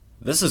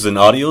This is an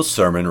audio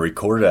sermon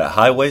recorded at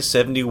Highway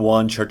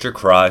 71 Church of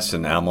Christ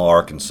in Alma,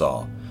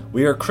 Arkansas.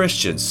 We are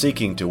Christians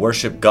seeking to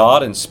worship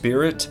God in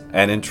spirit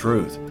and in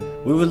truth.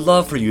 We would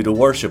love for you to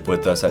worship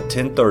with us at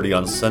 10:30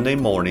 on Sunday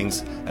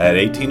mornings at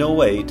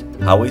 1808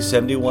 Highway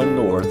 71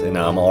 North in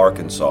Alma,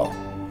 Arkansas.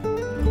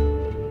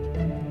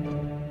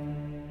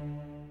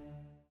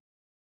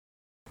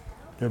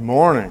 Good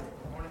morning.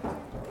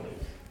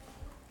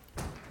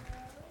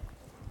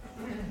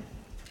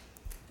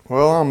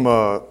 Well,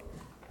 I'm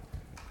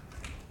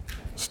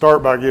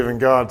start by giving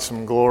God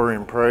some glory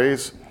and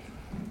praise.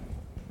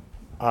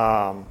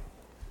 Real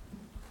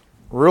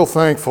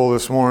thankful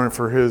this morning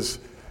for His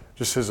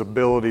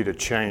ability to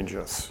change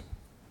us.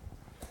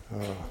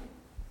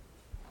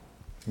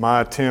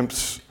 My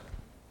attempts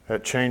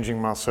at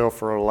changing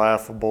myself are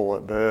laughable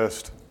at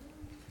best.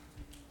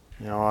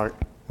 We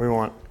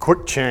want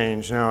quick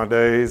change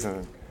nowadays,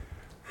 and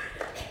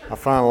I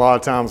find a lot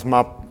of times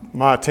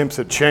my attempts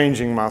at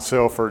changing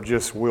myself are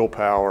just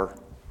willpower.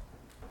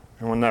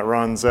 And when that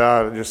runs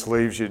out, it just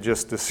leaves you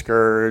just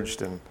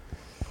discouraged.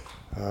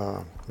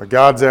 But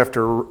God's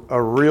after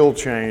a real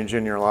change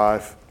in your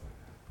life,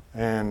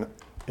 and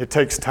it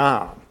takes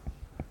time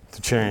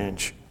to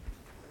change.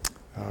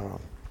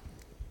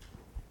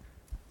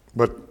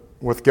 But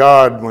with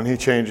God, when He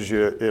changes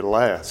you, it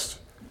lasts.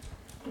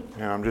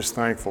 And I'm just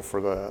thankful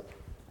for that.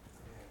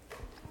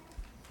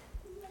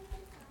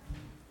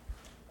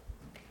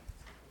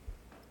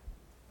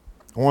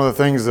 One of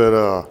the things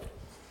that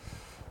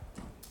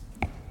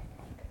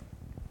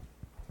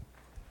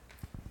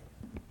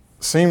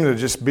seem to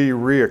just be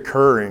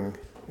reoccurring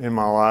in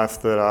my life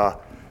that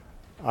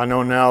I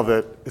know now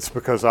that it's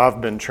because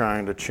I've been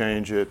trying to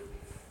change it.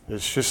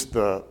 It's just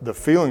the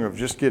feeling of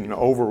just getting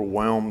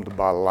overwhelmed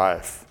by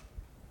life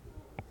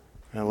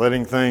and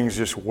letting things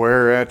just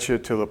wear at you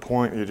to the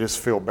point you just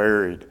feel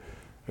buried.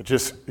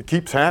 It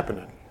keeps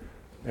happening.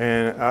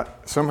 And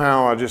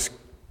somehow I just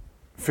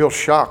feel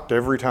shocked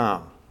every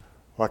time,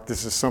 like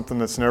this is something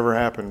that's never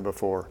happened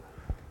before.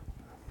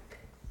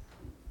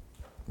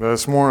 But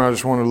this morning I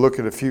just want to look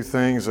at a few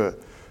things that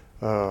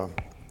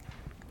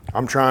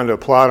I'm trying to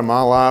apply to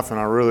my life, and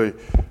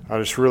I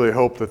just really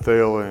hope that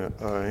they'll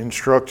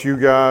instruct you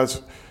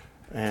guys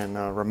and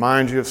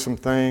remind you of some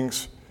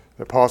things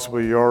that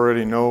possibly you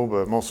already know,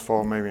 but most of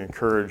all maybe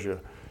encourage you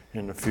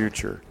in the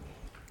future.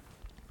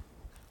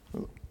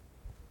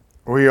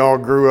 We all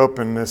grew up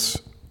in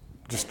this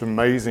just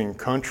amazing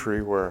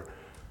country where,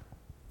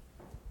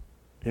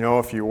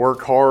 if you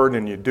work hard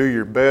and you do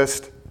your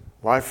best,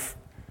 life's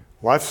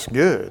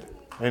good,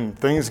 and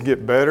things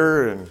get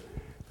better, and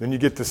then you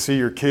get to see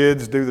your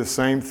kids do the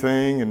same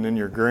thing, and then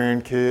your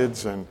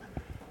grandkids, and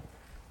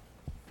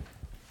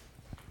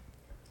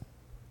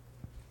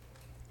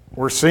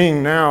we're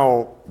seeing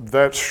now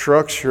that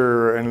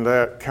structure and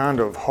that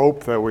kind of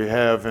hope that we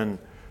have in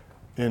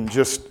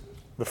just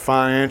the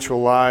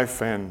financial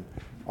life and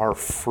our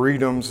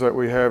freedoms that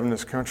we have in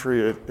this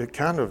country. It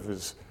kind of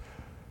is,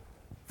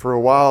 for a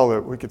while,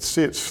 that we could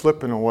see it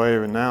slipping away,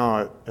 and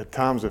now at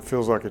times it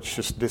feels like it's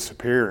just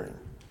disappearing.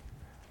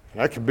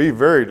 And that could be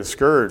very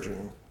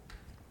discouraging.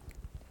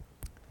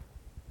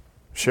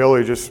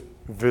 Shelley just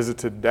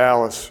visited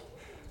Dallas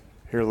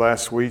here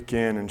last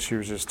weekend, and she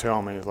was just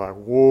telling me,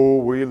 whoa,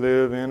 we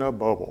live in a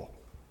bubble.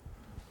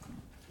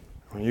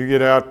 When you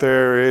get out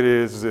there,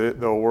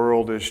 the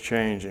world is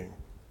changing.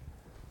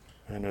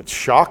 And it's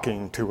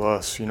shocking to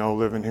us,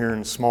 living here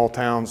in small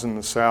towns in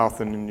the South,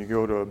 and then you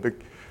go to a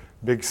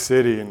big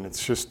city, and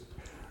it's just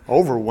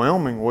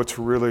overwhelming what's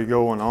really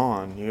going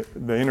on.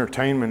 The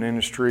entertainment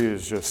industry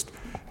is just,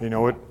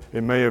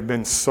 it may have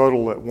been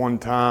subtle at one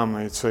time.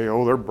 They'd say,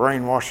 they're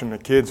brainwashing the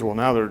kids. Well,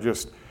 now they're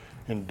just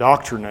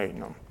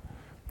indoctrinating them.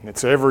 And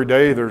it's every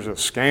day there's a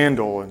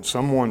scandal, and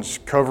someone's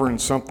covering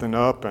something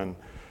up, and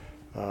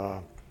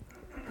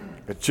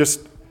it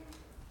just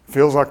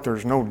feels like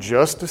there's no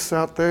justice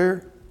out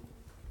there.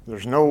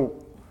 There's no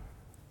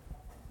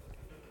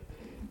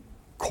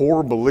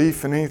core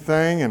belief in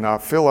anything, and I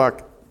feel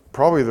like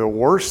probably the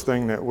worst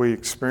thing that we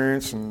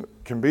experience and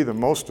can be the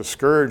most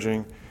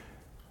discouraging,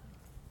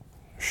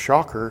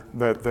 shocker,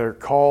 that they're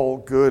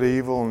called good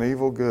evil and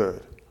evil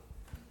good.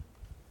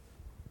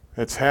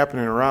 It's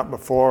happening right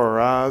before our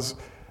eyes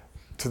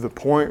to the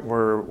point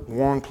where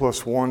 1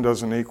 + 1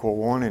 doesn't equal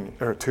 1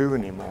 or 2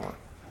 anymore.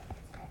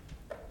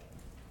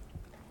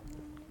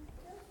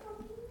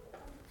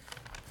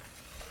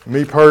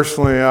 Me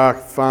personally, I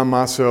find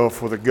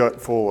myself with a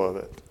gut full of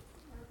it.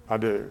 I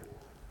do.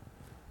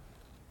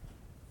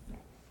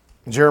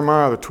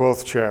 Jeremiah, the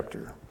 12th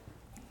chapter.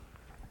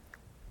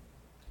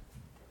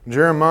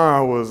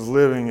 Jeremiah was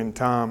living in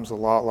times a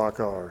lot like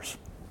ours,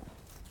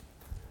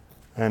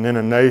 and in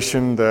a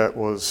nation that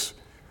was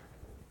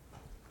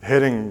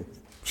heading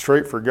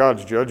straight for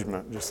God's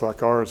judgment, just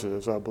like ours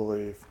is, I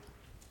believe.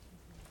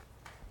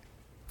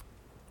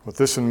 With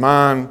this in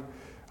mind,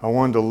 I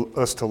wanted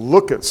us to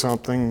look at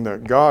something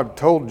that God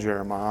told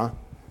Jeremiah,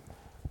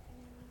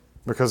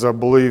 because I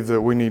believe that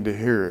we need to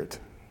hear it.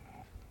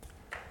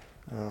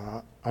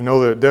 I know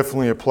that it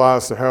definitely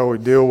applies to how we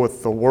deal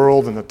with the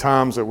world and the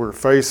times that we're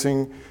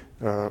facing,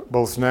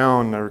 both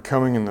now and that are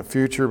coming in the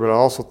future, but I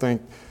also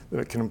think that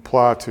it can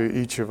apply to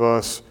each of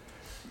us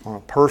on a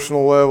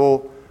personal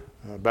level,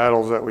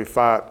 battles that we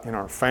fight in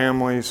our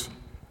families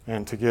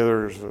and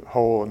together as a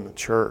whole in the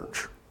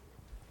church.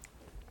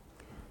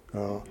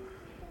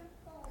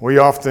 We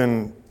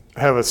often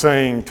have a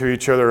saying to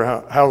each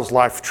other, how's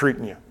life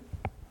treating you?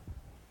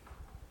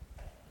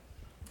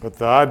 But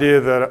the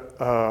idea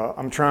that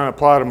I'm trying to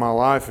apply to my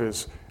life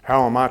is,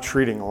 how am I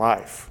treating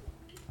life?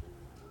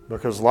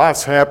 Because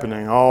life's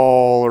happening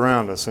all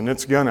around us, and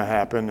it's going to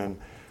happen, and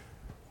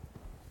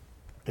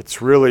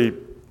it's really,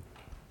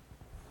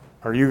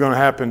 are you going to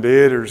happen to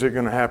it, or is it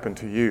going to happen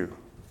to you?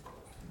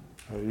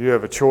 You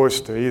have a choice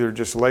to either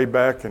just lay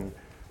back and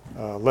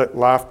let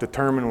life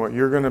determine what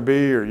you're going to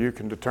be, or you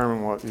can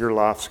determine what your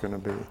life's going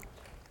to be.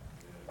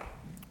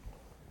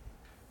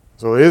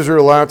 So the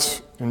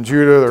Israelites in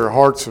Judah, their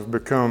hearts have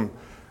become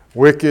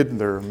wicked.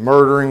 They're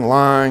murdering,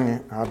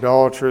 lying,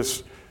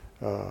 idolatrous.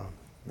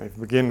 They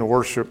begin to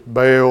worship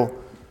Baal.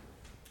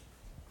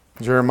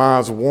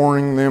 Jeremiah's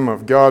warning them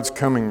of God's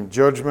coming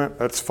judgment.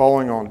 That's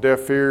falling on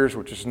deaf ears,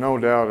 which is no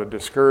doubt a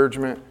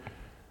discouragement.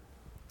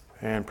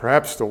 And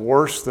perhaps the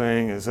worst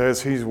thing is,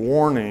 as he's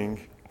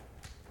warning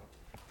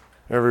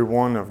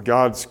everyone of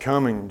God's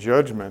coming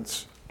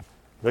judgments,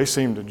 they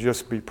seem to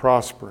just be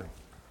prospering.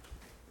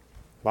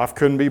 Life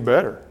couldn't be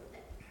better.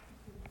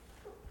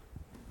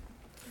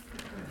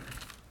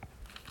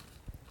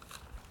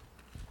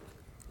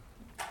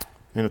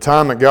 In a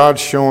time that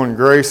God's showing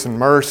grace and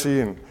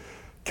mercy and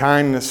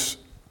kindness,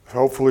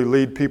 hopefully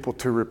lead people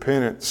to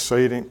repentance,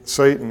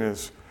 Satan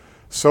is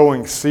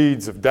sowing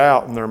seeds of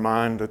doubt in their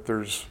mind that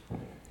there's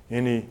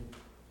any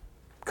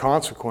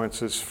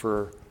consequences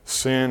for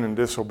sin and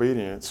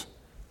disobedience.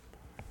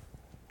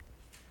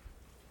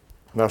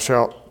 Thou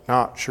shalt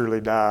not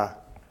surely die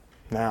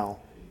now.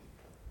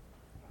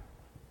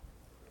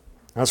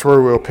 That's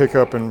where we'll pick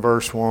up in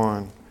verse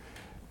 1.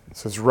 It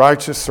says,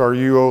 righteous are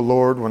you, O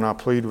Lord, when I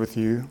plead with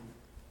you.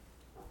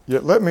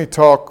 Yet let me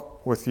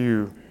talk with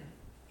you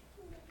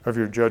of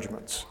your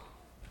judgments.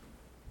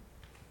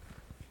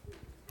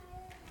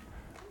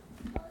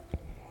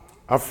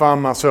 I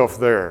find myself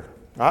there.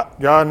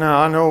 God,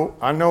 now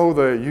I know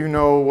that you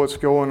know what's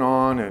going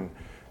on, and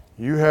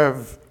you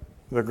have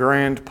the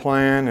grand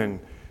plan, and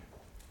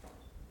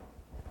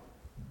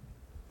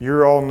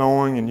you're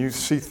all-knowing, and you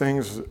see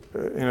things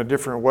in a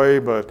different way,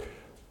 but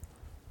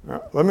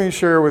let me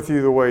share with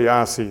you the way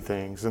I see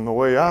things and the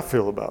way I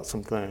feel about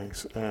some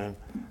things. And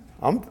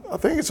I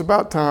think it's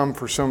about time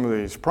for some of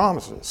these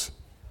promises.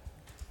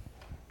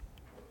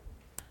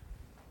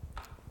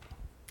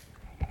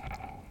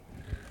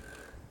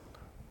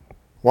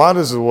 Why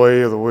does the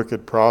way of the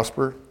wicked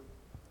prosper?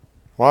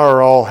 Why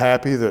are all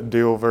happy that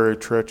deal very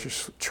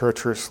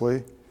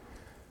treacherously?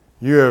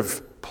 You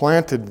have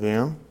planted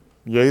them.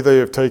 Yea, they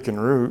have taken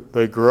root,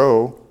 they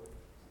grow,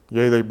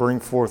 yea, they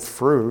bring forth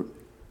fruit.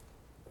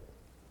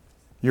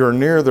 You are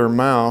near their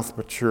mouth,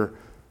 but you're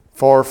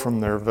far from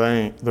their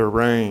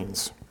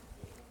reins.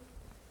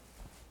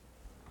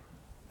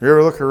 You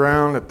ever look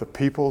around at the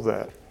people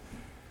that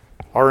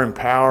are in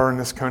power in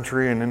this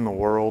country and in the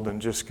world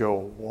and just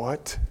go,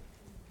 what?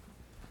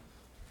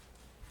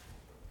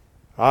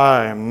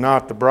 I am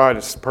not the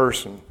brightest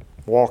person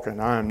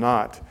walking, I am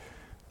not.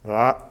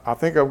 But I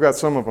think I've got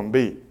some of them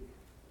beat.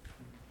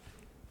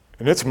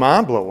 And it's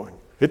mind-blowing.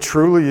 It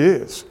truly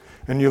is.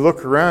 And you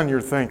look around and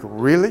you think,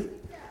 really?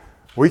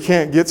 We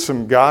can't get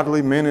some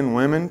godly men and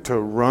women to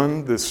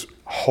run this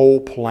whole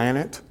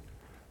planet?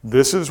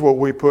 This is what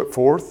we put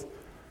forth?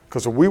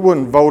 Because we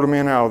wouldn't vote them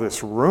in out of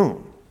this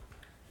room.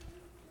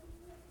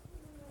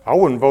 I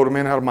wouldn't vote them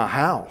in out of my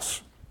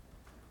house.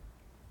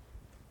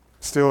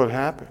 Still, it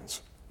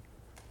happens.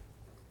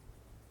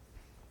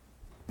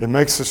 It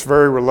makes this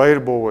very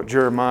relatable what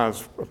Jeremiah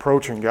is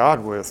approaching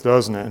God with,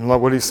 doesn't it? And look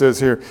what he says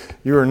here,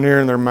 you are near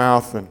in their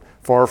mouth and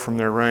far from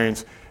their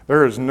reins.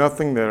 There is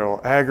nothing that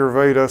will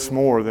aggravate us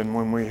more than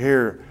when we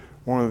hear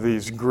one of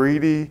these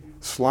greedy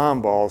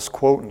slime balls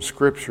quoting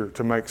Scripture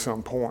to make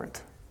some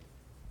point.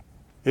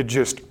 It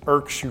just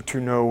irks you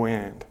to no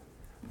end.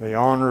 They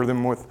honor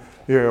them with,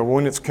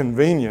 when it's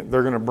convenient,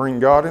 they're going to bring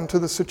God into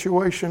the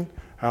situation.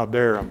 How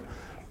dare them.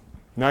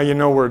 Now you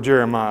know where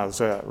Jeremiah is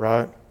at,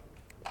 right?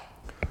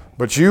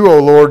 But you, O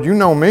Lord, you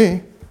know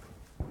me.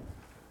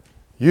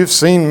 You've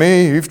seen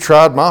me. You've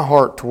tried my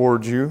heart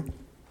towards you.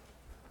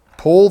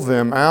 Pull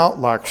them out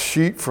like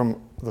sheep for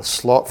the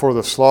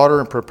slaughter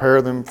and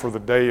prepare them for the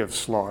day of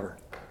slaughter.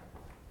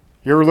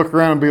 You ever look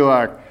around and be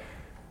like,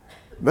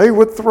 they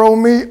would throw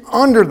me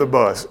under the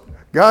bus.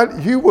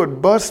 God, you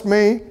would bust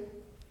me.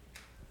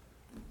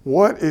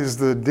 What is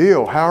the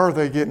deal? How are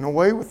they getting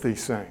away with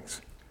these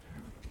things?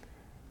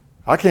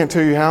 I can't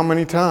tell you how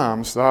many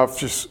times I've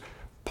just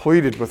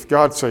pleaded with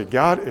God, say,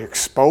 God,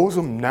 expose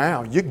them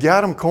now. You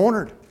got them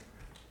cornered.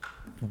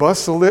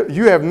 Bust the lip.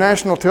 You have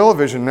national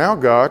television now,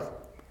 God.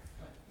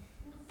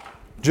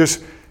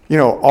 Just,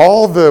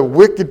 all the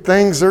wicked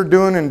things they're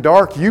doing in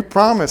dark, you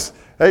promise,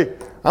 hey,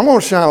 I'm going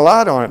to shine a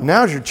light on it.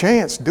 Now's your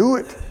chance. Do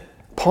it.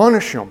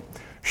 Punish them.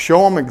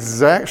 Show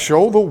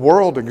the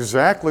world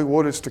exactly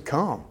what is to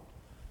come.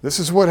 This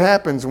is what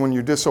happens when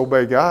you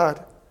disobey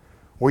God.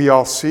 We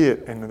all see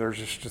it, and there's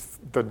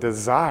just the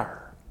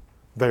desire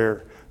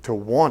there to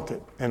want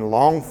it and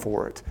long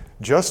for it.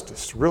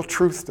 Justice, real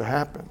truth to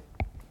happen.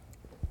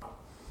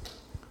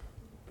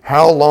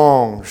 How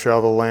long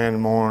shall the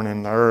land mourn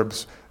and the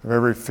herbs of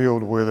every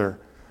field wither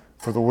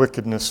for the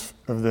wickedness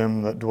of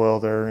them that dwell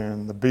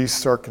therein? The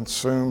beasts are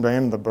consumed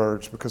and the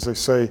birds, because they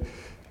say,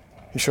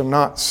 he shall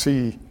not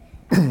see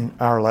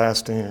our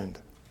last end.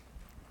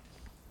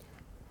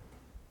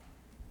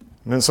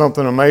 And then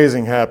something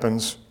amazing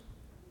happens.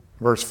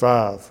 Verse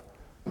 5.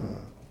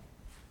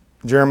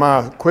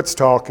 Jeremiah quits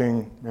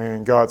talking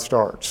and God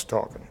starts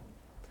talking.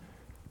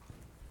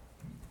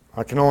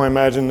 I can only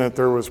imagine that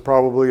there was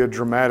probably a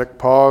dramatic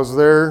pause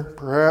there,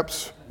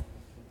 perhaps.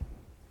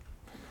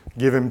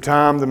 Give him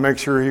time to make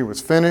sure he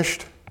was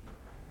finished.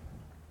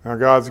 Now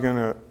God's going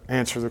to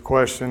answer the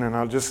question, and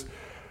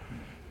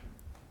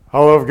I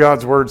love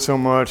God's word so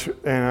much,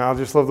 and I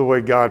just love the way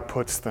God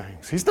puts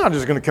things. He's not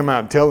just going to come out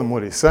and tell him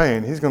what he's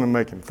saying. He's going to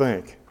make him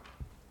think.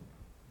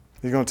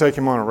 He's going to take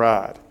him on a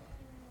ride.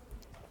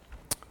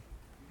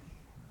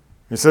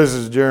 He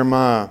says to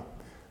Jeremiah,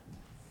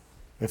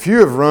 if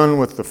you have run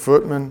with the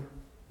footmen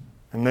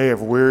and they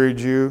have wearied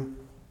you,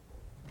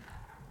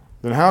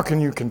 then how can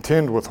you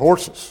contend with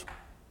horses?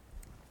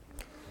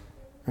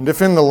 And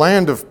if in the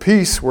land of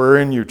peace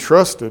wherein you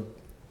trusted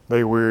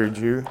they wearied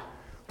you,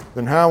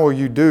 then how will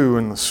you do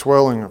in the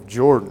swelling of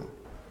Jordan?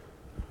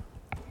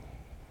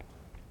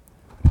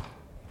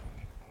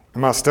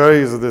 In my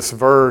studies of this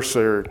verse,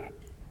 there are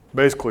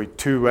basically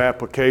two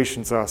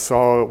applications I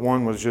saw.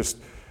 One was just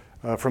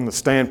from the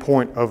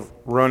standpoint of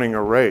running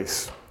a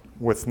race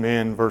with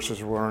men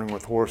versus running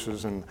with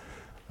horses, and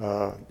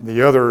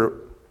the other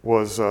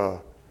was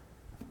that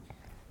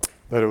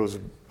it was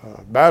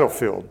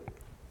battlefield,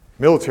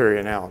 military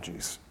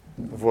analogies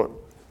of what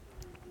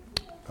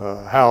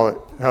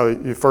how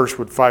you first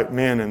would fight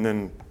men and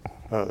then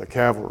the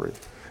cavalry.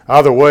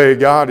 Either way,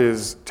 God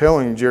is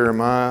telling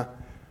Jeremiah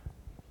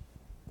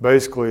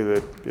basically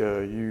that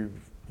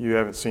you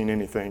haven't seen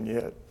anything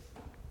yet.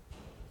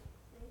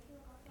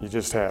 You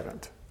just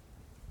haven't.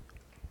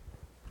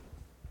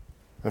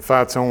 The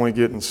fight's only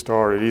getting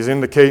started. He's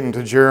indicating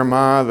to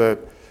Jeremiah that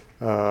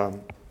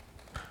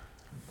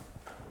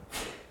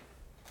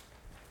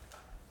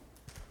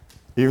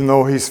even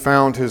though he's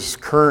found his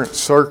current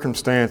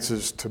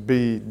circumstances to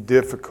be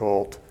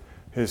difficult,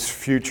 his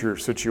future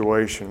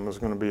situation was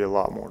going to be a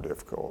lot more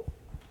difficult.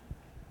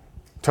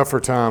 Tougher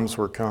times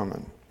were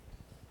coming.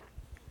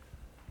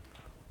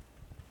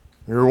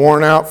 You're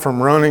worn out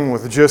from running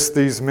with just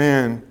these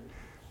men.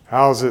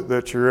 How is it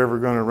that you're ever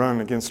going to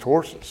run against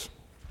horses?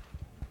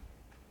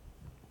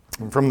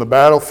 And from the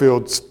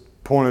battlefield's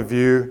point of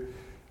view,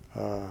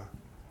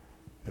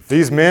 if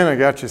these men have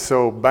got you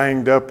so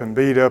banged up and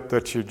beat up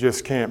that you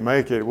just can't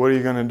make it, what are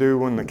you going to do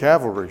when the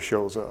cavalry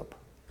shows up?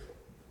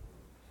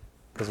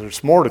 Because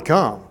there's more to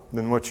come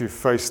than what you've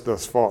faced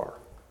thus far.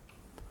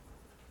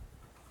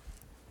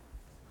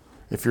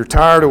 If you're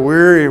tired or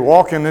weary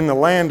walking in the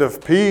land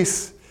of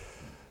peace,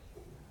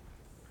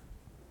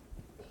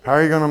 how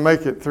are you going to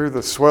make it through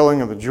the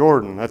swelling of the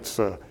Jordan? That's,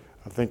 I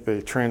think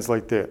they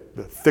translate that,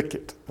 the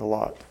thicket, a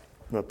lot.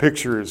 The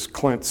picture is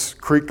Clint's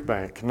creek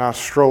bank. And I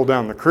stroll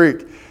down the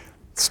creek.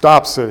 It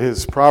stops at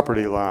his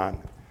property line.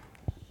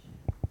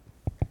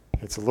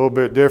 It's a little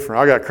bit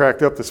different. I got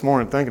cracked up this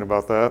morning thinking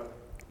about that.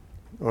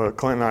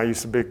 Clint and I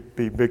used to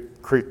be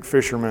big creek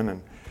fishermen,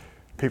 and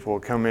people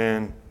would come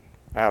in,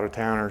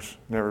 out-of-towners,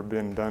 never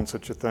been done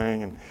such a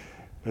thing, and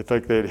they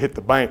think they'd hit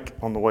the bank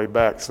on the way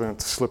back, so they have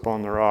to slip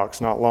on the rocks.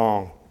 Not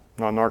long,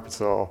 not in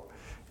Arkansas.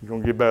 You're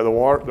going to get back to the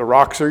water. The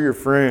rocks are your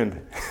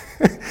friend.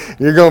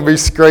 You're going to be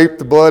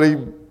scraped, bloody,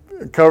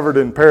 covered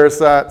in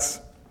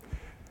parasites.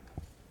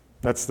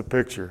 That's the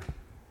picture.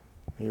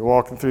 You're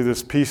walking through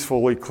this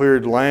peacefully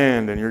cleared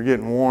land and you're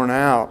getting worn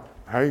out.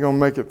 How are you going to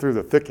make it through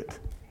the thicket?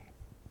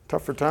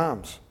 Tougher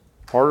times,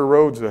 harder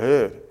roads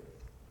ahead.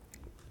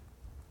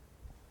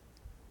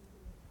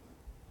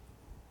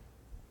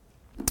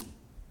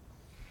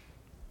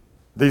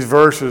 These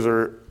verses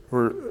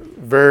were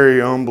very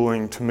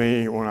humbling to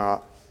me when I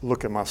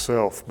look at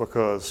myself,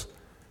 because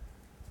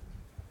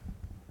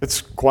it's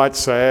quite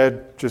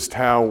sad just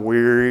how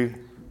weary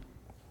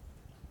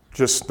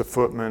just the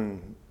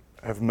footmen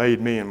have made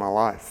me in my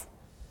life.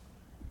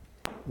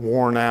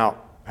 Worn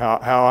out,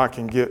 how I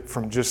can get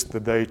from just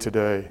the day to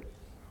day.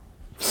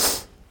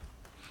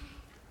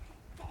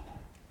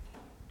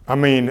 I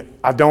mean,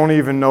 I don't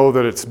even know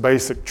that it's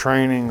basic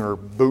training or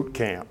boot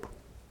camp.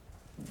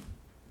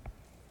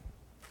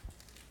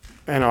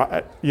 And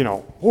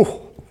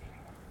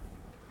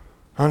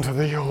unto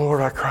thee, O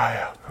Lord, I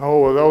cry out.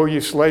 Oh,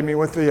 you slay me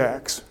with the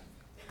axe.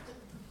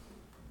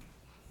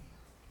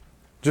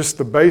 Just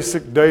the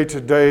basic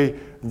day-to-day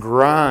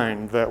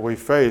grind that we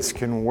face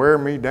can wear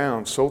me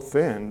down so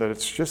thin that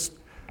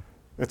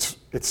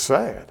it's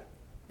sad.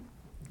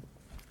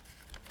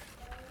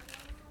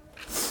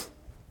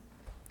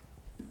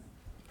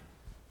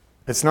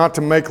 It's not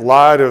to make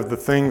light of the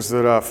things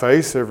that I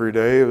face every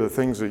day, or the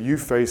things that you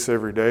face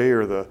every day,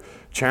 or the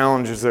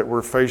challenges that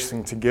we're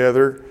facing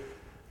together.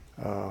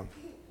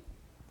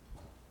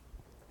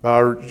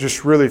 I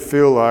just really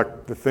feel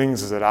like the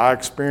things that I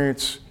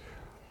experience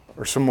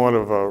are somewhat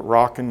of a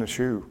rock in the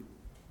shoe.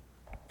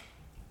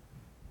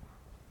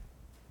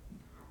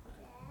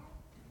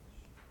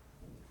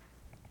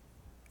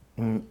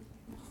 And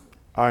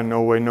I in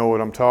no way know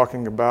what I'm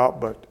talking about,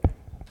 but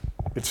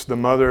it's the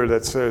mother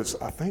that says,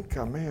 I think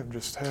I may have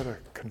just had a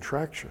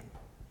contraction.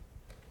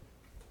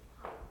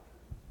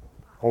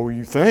 Oh,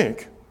 you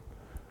think?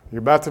 You're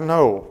about to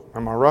know.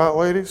 Am I right,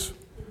 ladies?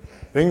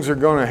 Things are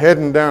going to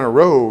heading down a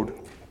road.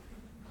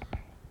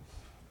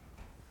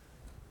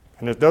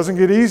 And it doesn't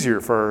get easier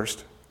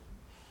first.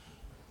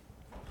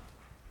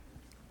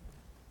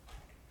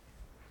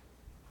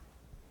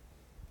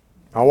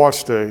 I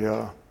watched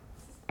a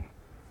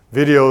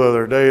video the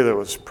other day that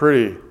was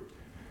pretty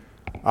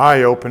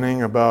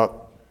eye-opening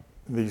about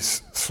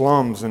these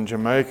slums in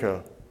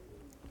Jamaica.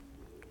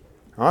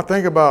 And I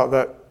think about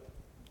that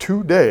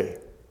today.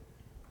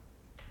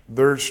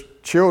 There's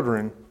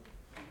children,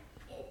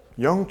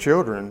 young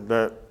children,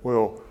 that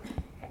will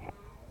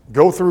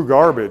go through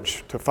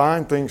garbage to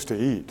find things to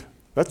eat.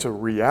 That's a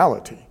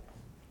reality.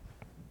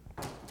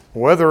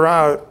 Whether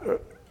I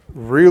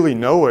really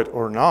know it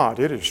or not,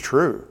 it is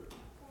true.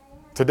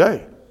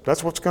 Today,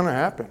 that's what's going to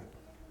happen.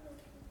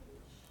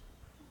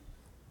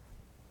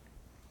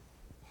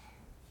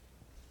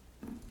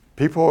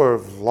 People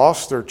have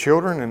lost their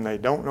children and they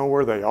don't know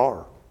where they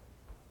are.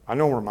 I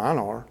know where mine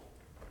are.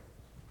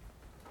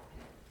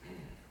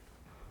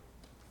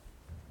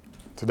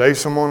 Today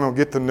someone will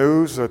get the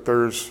news that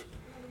there's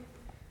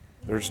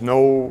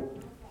no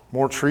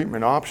more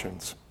treatment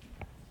options.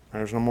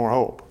 There's no more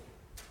hope.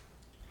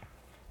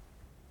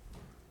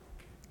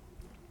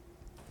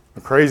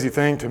 The crazy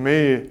thing to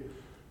me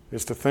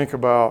is to think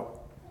about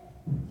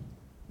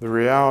the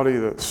reality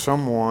that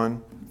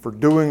someone, for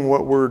doing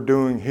what we're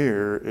doing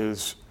here,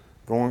 is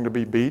going to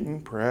be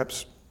beaten,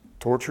 perhaps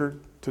tortured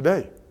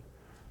today.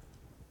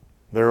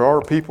 There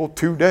are people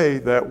today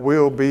that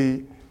will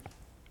be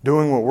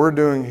doing what we're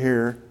doing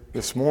here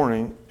this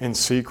morning in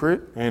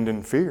secret and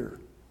in fear.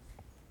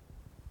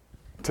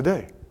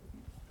 Today.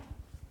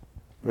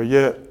 But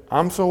yet,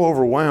 I'm so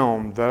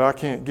overwhelmed that I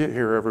can't get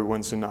here every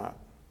Wednesday night.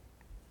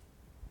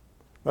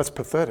 That's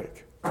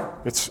pathetic.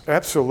 It's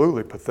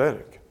absolutely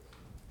pathetic.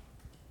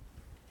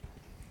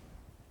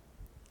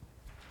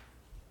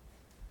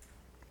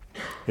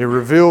 It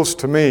reveals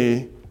to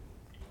me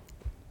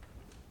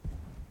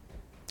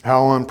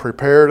how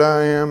unprepared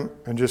I am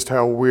and just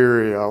how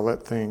weary I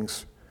let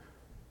things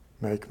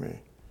make me.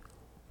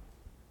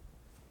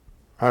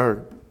 I have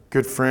a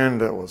good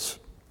friend he's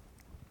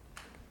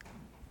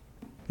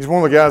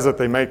one of the guys that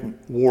they make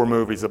war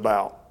movies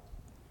about.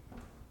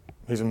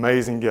 He's an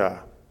amazing guy.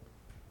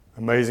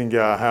 Amazing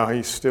guy. How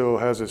he still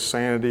has his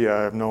sanity,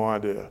 I have no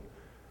idea.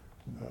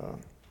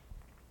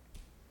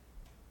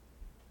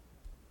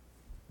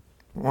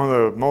 One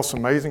of the most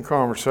amazing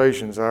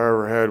conversations I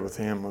ever had with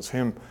him was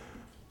him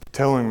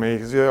telling me,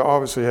 because he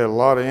obviously had a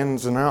lot of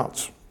ins and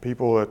outs,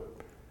 people that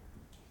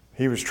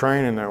he was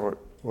training that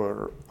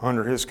were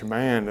under his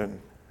command,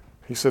 and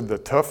he said the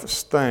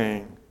toughest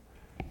thing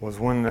was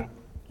when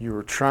you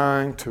were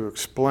trying to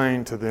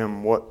explain to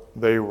them what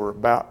they were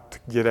about to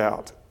get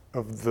out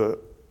of the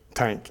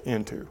tank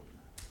into.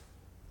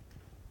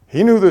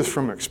 He knew this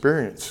from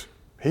experience.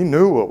 He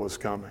knew what was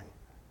coming.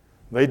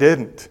 They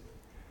didn't.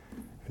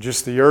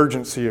 Just the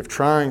urgency of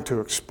trying to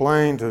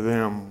explain to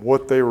them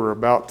what they were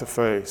about to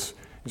face.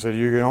 He said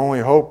you can only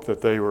hope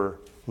that they were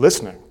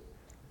listening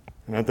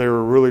and that they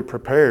were really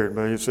prepared.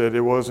 But he said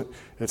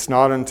it's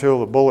not until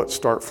the bullets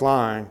start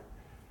flying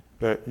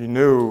that you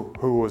knew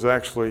who was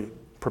actually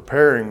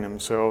preparing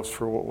themselves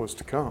for what was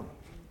to come.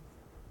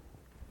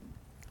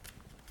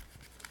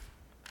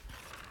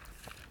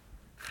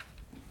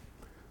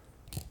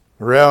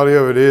 The reality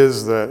of it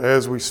is that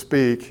as we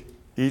speak,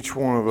 each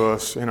one of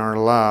us in our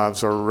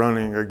lives are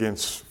running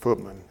against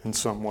footmen in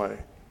some way.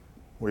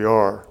 We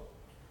are.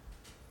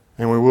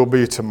 And we will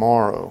be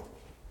tomorrow.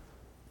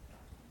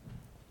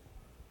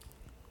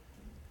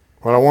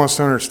 What I want us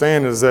to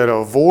understand is that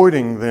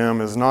avoiding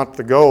them is not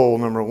the goal,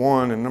 number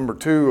one. And number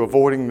two,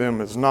 avoiding them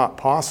is not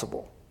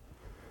possible.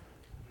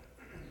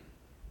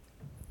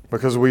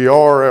 Because we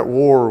are at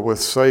war with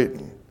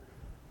Satan.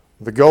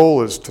 The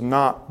goal is to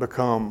not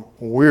become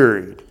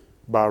wearied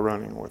by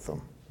running with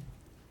them.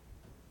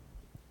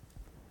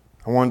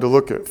 I wanted to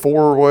look at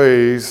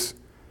 4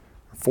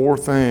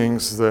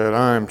 things that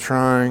I am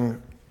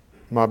trying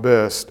my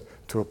best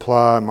to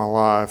apply in my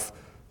life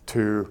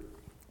to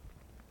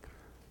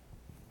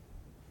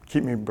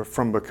keep me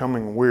from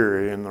becoming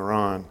weary in the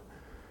run.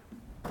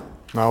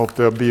 And I hope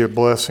they'll be a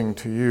blessing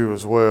to you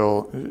as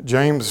well.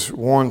 James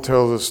 1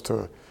 tells us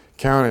to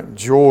count it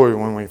joy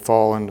when we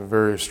fall into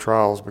various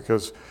trials,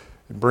 because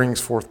it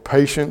brings forth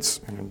patience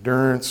and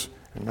endurance,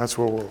 and that's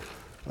what will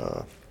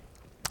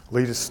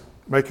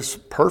make us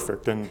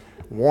perfect and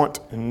want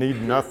and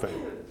need nothing.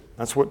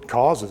 That's what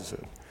causes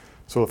it.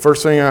 So the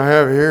first thing I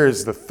have here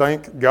is to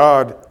thank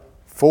God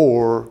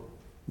for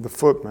the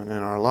footmen in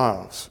our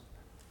lives.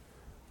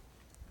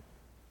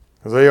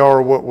 Because they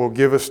are what will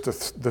give us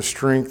the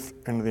strength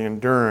and the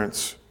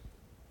endurance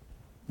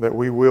that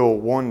we will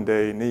one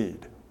day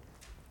need.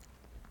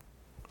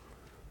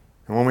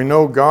 And when we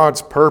know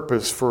God's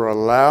purpose for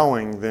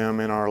allowing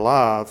them in our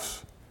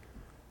lives,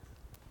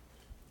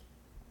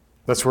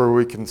 that's where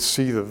we can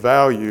see the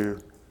value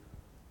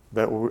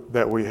that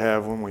we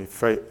have when we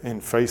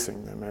in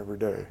facing them every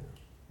day.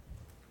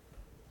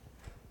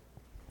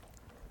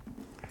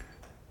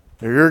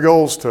 If your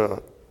goal is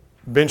to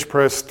bench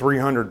press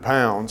 300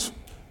 pounds,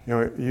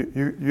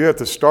 you have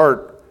to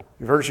start.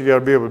 First, you got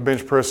to be able to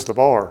bench press the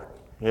bar,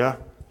 yeah.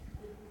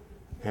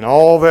 And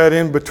all that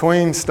in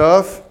between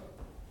stuff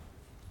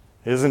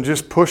isn't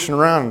just pushing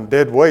around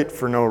dead weight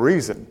for no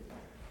reason.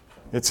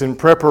 It's in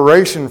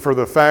preparation for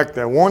the fact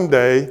that one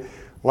day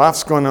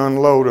life's going to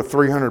unload a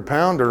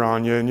 300-pounder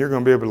on you and you're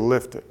going to be able to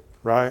lift it,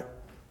 right?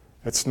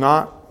 It's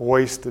not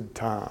wasted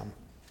time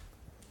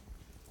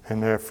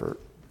and effort.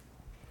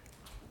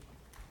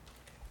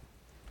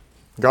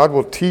 God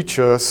will teach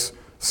us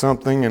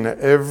something in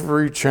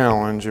every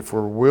challenge if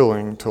we're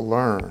willing to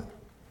learn.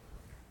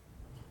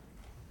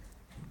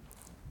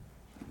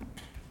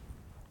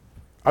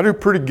 I do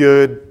pretty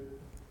good,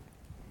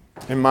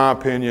 in my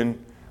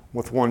opinion,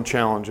 with one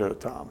challenge at a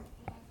time.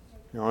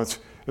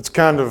 It's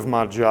kind of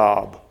my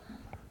job.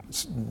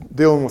 It's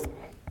dealing with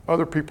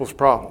other people's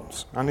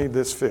problems. I need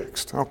this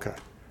fixed. Okay.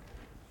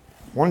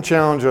 One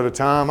challenge at a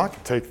time, I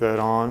can take that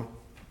on.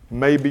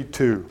 Maybe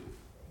two.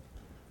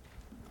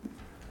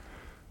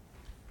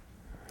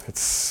 It's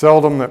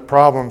seldom that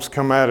problems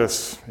come at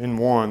us in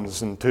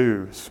ones and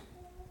twos.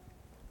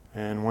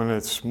 And when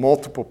it's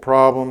multiple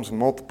problems,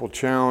 multiple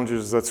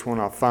challenges, that's when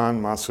I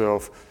find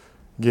myself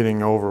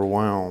getting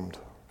overwhelmed.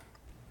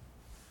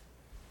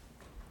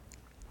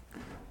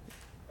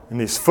 And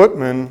these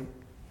footmen,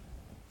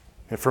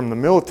 from the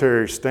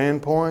military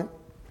standpoint,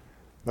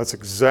 that's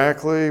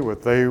exactly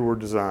what they were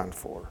designed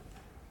for.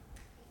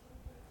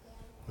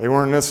 They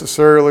weren't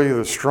necessarily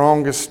the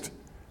strongest,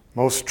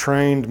 most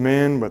trained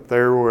men, but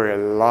there were a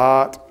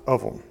lot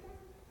of them.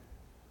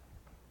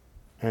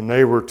 And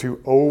they were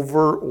to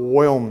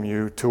overwhelm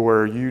you to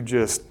where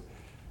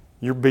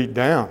you're beat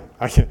down.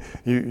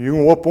 You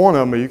can whoop one of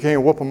them, but you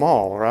can't whoop them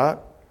all, right?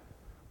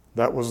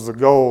 That was the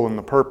goal and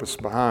the purpose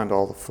behind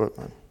all the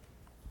footmen.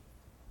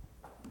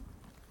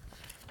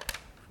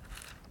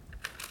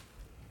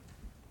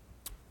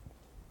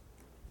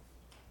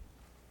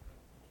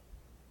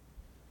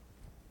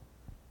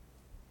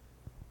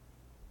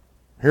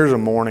 Here's a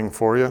morning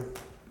for you,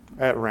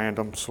 at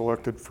random,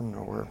 selected from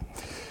nowhere.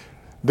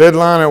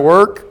 Deadline at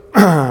work.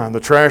 The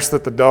trash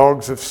that the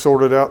dogs have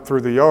sorted out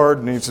through the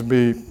yard needs to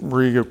be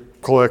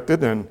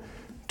recollected and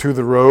to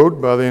the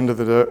road by the end of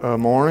the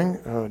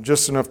morning.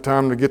 Just enough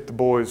time to get the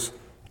boys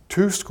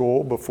to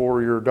school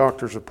before your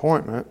doctor's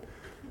appointment.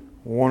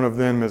 One of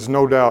them is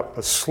no doubt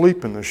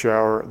asleep in the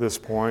shower at this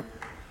point,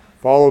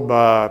 followed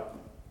by a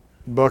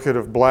bucket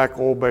of black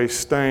oil-based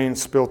stain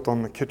spilt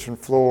on the kitchen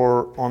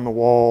floor, on the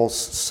walls,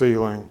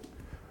 ceiling.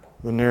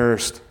 The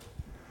nearest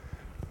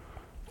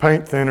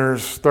paint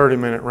thinner's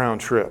 30-minute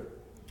round trip.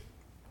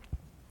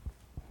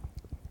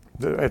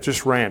 It's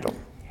just random.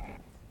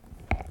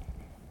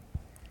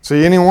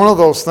 See, any one of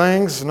those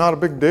things is not a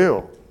big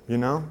deal,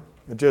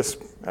 It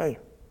just, hey,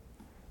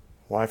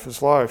 life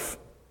is life.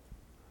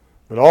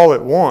 But all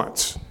at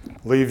once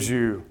leaves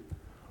you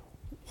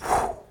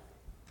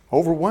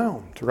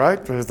overwhelmed,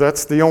 right? Because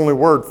that's the only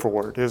word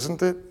for it,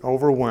 isn't it?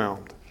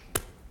 Overwhelmed.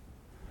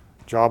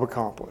 Job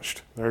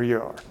accomplished. There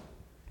you are.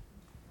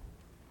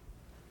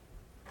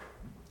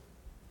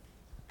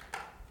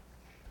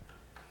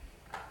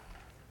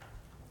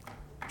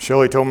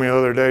 Shelley told me the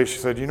other day, she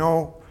said,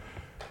 you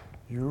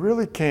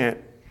really can't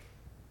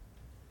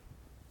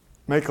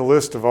make a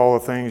list of all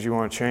the things you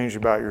want to change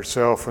about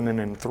yourself, and then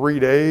in 3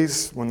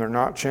 days, when they're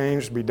not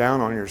changed, be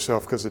down on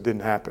yourself because it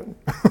didn't happen.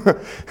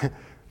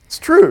 It's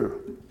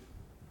true.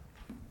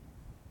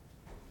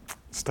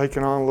 It's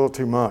taking on a little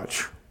too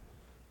much.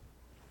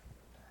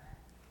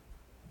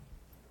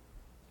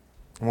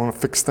 I want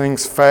to fix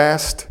things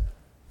fast,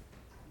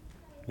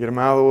 get them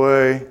out of the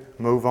way,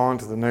 move on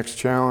to the next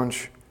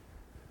challenge.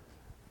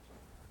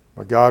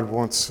 But God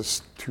wants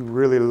us to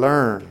really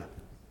learn,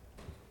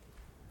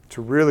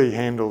 to really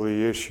handle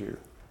the issue.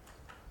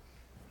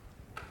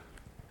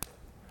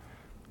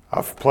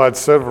 I've applied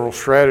several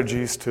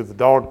strategies to the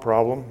dog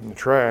problem and the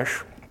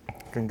trash.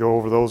 I can go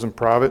over those in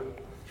private.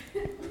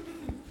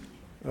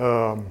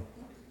 But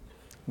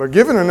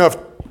given enough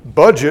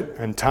budget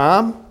and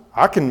time,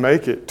 I can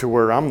make it to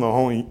where I'm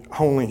the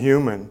only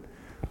human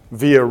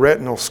via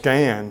retinal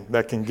scan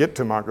that can get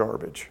to my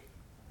garbage.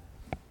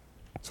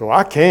 So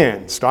I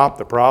can stop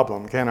the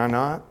problem, can I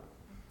not?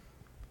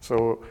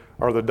 So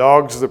are the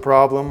dogs the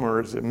problem, or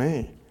is it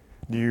me?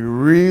 Do you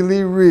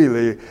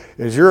really,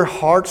 is your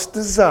heart's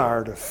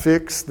desire to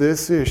fix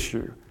this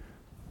issue?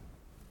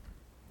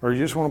 Or you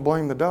just want to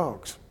blame the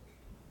dogs?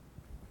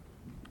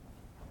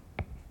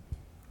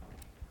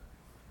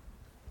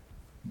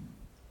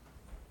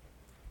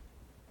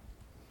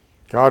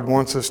 God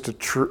wants us to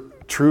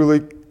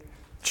truly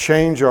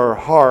change our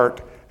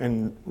heart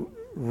and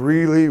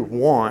really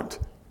want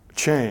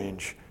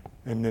change,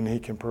 and then He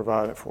can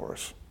provide it for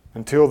us.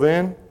 Until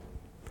then,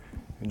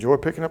 enjoy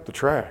picking up the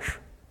trash.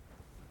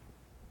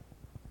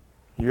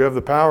 You have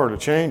the power to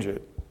change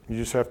it. You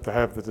just have to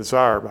have the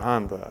desire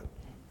behind that.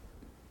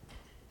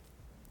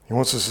 He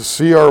wants us to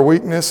see our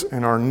weakness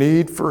and our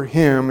need for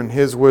Him and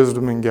His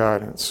wisdom and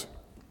guidance.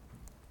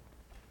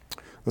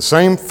 The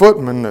same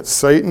footmen that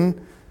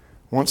Satan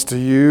wants to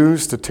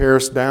use to tear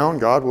us down,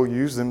 God will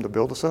use them to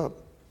build us up.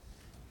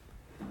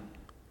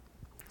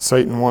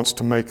 Satan wants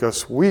to make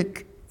us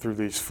weak through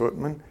these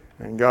footmen,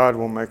 and God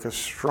will make us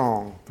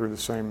strong through the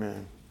same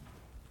men.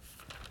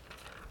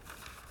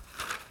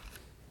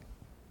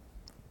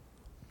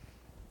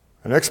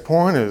 The next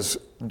point is,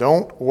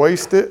 don't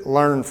waste it,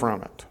 learn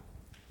from it.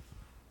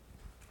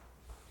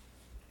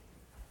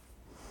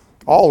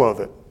 All of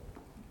it.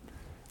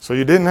 So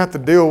you didn't have to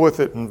deal with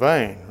it in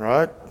vain,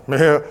 right?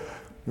 Yeah.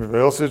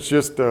 Else it's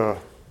just,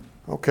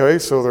 okay,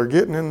 so they're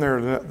getting in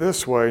there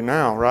this way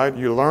now, right?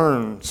 You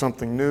learn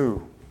something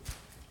new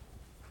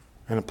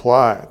and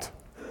apply it.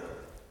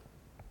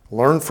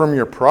 Learn from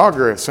your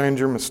progress and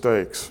your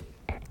mistakes.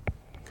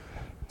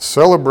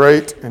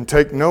 Celebrate and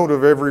take note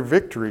of every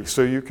victory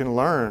so you can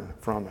learn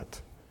from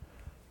it.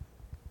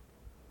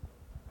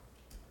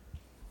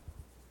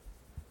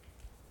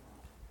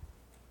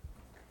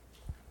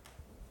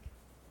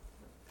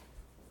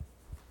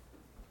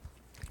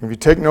 If you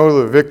take note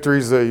of the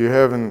victories that you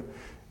have in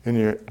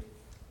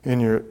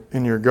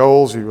your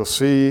goals, you will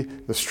see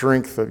the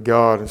strength that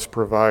God is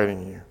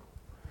providing you.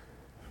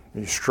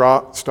 You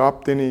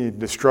stopped any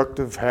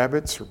destructive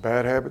habits or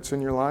bad habits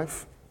in your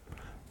life?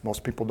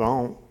 Most people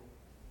don't.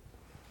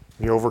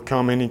 You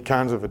overcome any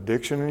kinds of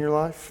addiction in your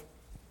life?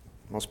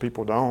 Most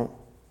people don't.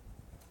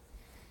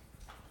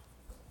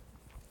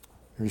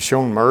 Have you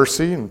shown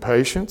mercy and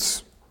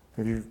patience?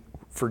 Have you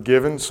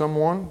forgiven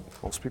someone?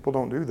 Most people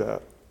don't do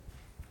that.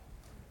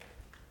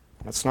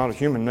 That's not a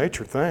human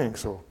nature thing,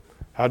 so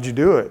how'd you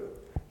do it?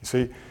 You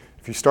see,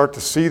 if you start to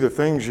see the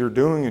things you're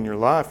doing in your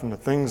life and the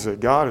things that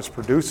God is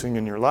producing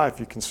in your life,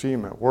 you can see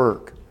Him at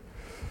work.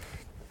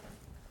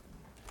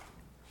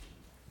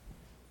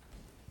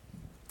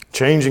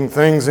 Changing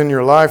things in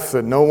your life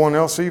that no one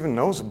else even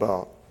knows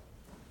about.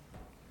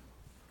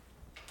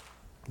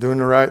 Doing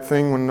the right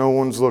thing when no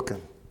one's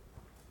looking.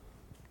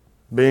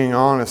 Being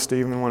honest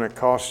even when it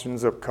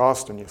ends up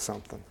costing you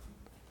something.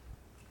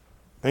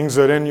 Things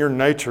that in your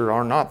nature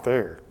are not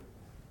there.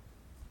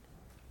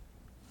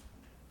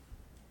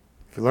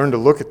 If you learn to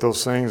look at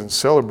those things and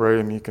celebrate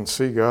them, you can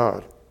see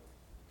God.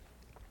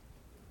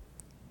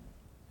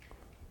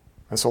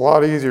 It's a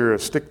lot easier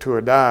to stick to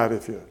a diet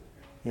if you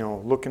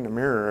look in the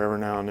mirror every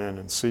now and then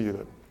and see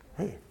that,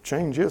 hey,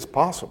 change is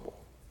possible.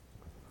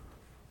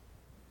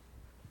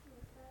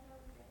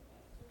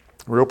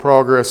 Real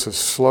progress is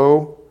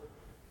slow.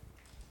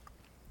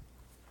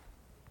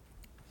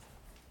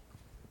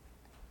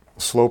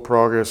 Slow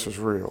progress is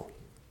real.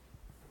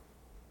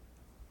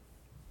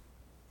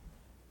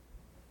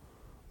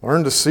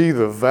 Learn to see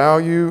the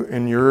value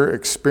in your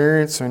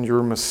experience and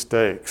your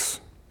mistakes.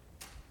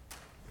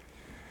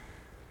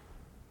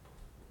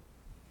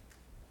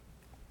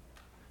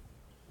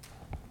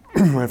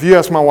 If you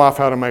ask my wife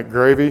how to make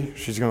gravy,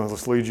 she's going to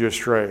just lead you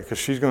astray because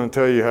she's going to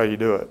tell you how you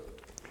do it.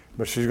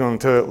 But she's going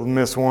to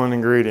miss one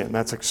ingredient, and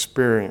that's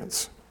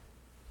experience.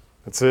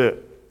 That's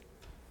it.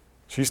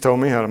 She's told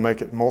me how to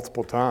make it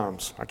multiple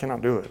times. I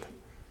cannot do it.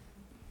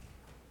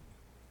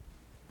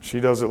 She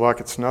does it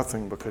like it's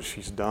nothing because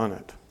she's done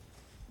it.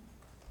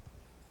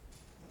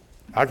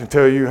 I can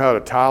tell you how to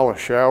tile a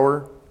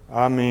shower.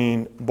 I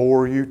mean,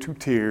 bore you to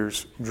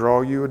tears, draw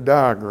you a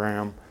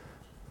diagram,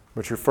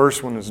 but your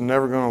first one is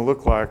never going to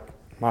look like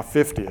my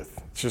 50th.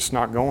 It's just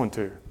not going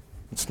to.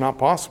 It's not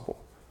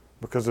possible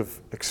because of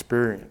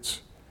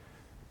experience.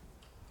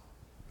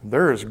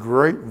 There is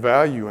great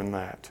value in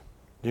that.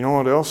 Do you know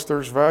what else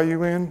there's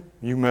value in?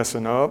 You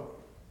messing up.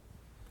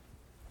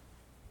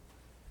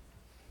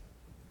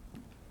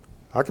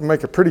 I can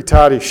make a pretty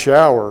tidy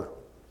shower,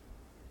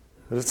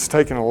 but it's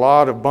taking a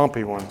lot of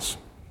bumpy ones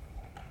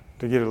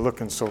to get it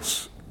looking so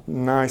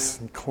nice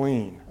and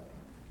clean.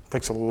 It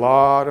takes a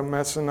lot of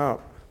messing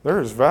up.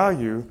 There is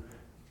value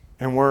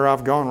in where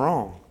I've gone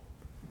wrong.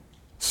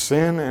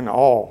 Sin and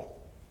all.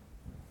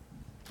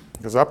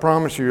 Because I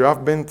promise you,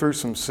 I've been through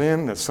some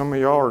sin that some of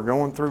y'all are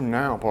going through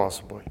now,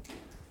 possibly.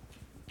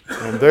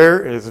 And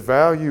there is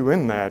value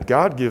in that.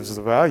 God gives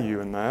the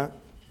value in that.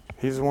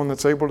 He's the one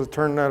that's able to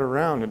turn that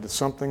around into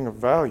something of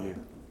value.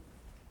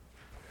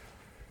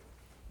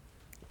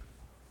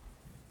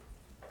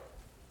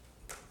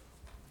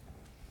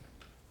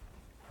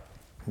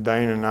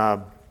 Dane and I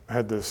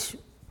had this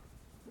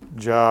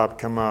job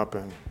come up,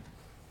 and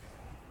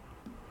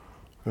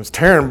it was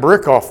tearing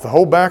brick off the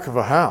whole back of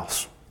a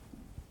house.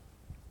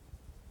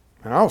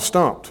 And I was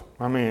stumped.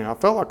 I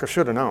felt like I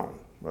should have known.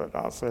 But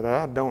I said,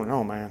 I don't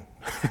know, man.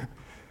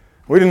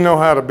 We didn't know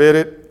how to bid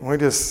it. We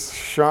just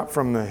shot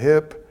from the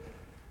hip.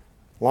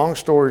 Long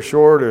story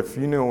short, if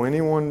you know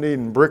anyone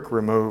needing brick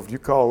removed, you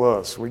call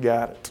us. We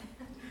got it.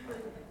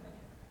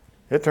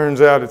 It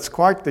turns out it's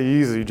quite the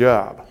easy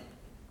job.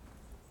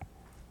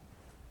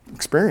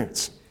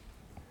 Experience.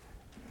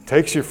 It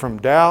takes you from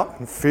doubt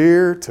and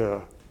fear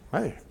to,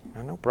 hey,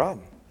 no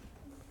problem.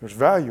 There's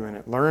value in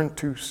it. Learn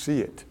to see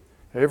it.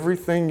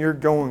 Everything you're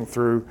going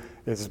through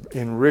is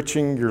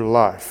enriching your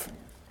life.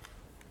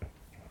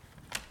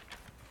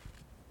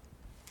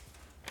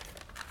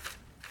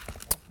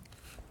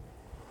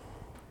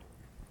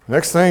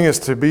 Next thing is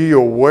to be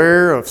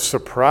aware of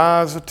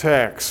surprise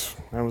attacks.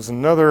 That was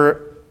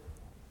another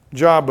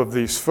job of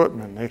these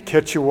footmen. They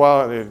catch you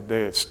while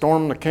they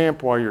storm the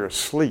camp while you're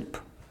asleep.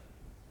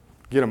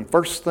 Get them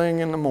first thing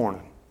in the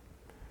morning.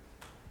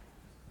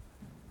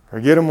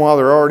 Or get them while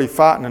they're already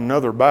fighting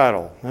another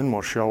battle. Then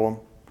we'll show them.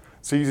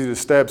 It's easy to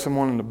stab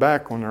someone in the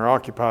back when they're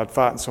occupied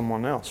fighting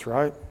someone else,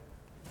 right?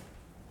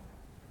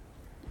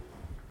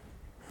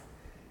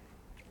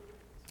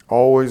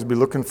 Always be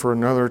looking for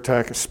another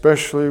attack,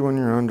 especially when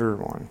you're under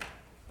one.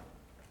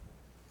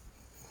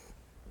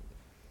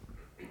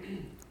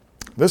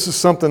 This is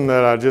something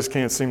that I just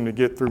can't seem to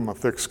get through my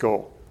thick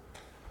skull.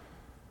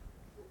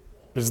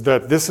 Is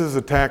that this is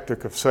a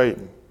tactic of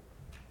Satan.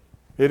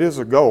 It is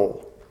a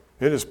goal.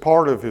 It is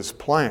part of his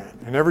plan.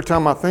 And every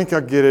time I think I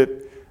get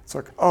it, it's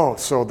like, oh,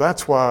 so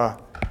that's why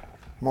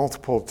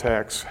multiple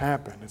attacks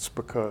happen. It's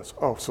because,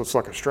 oh, so it's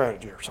like a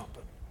strategy or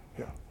something.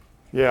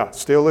 Yeah, it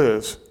still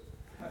is.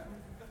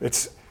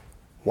 It's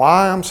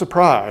why I'm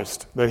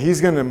surprised that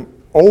he's going to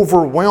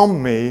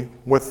overwhelm me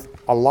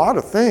with a lot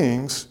of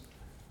things.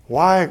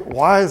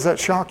 Why is that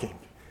shocking?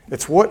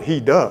 It's what he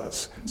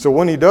does. So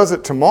when he does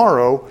it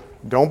tomorrow,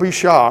 don't be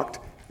shocked.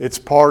 It's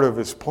part of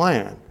his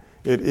plan.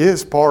 It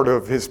is part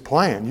of his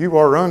plan. You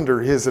are under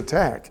his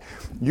attack.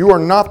 You are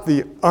not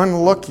the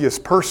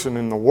unluckiest person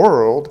in the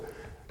world.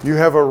 You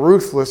have a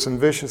ruthless and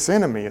vicious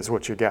enemy is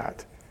what you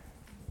got.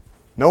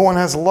 No one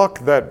has luck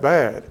that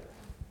bad.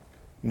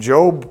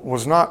 Job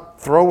was not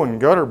throwing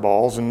gutter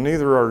balls, and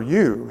neither are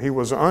you. He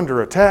was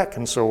under attack,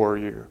 and so are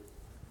you.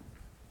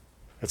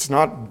 It's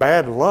not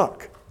bad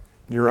luck.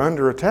 You're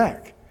under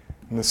attack.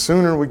 And the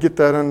sooner we get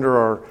that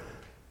under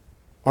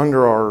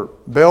our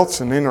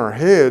belts and in our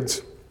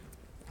heads,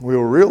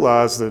 we'll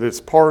realize that it's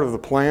part of the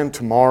plan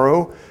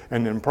tomorrow,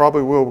 and then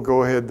probably we'll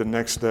go ahead the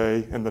next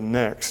day and the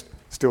next,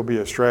 still be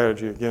a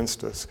strategy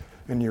against us,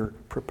 and you're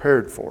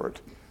prepared for it.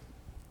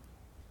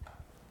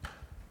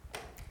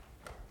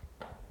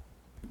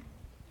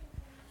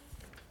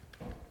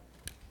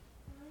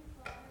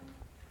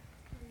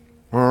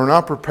 When we're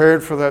not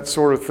prepared for that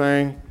sort of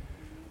thing,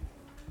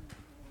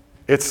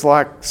 it's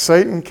like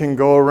Satan can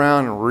go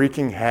around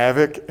wreaking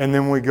havoc, and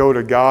then we go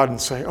to God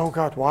and say, oh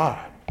God,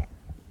 why?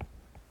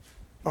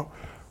 Oh,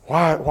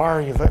 why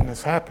are you letting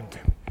this happen to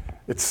me?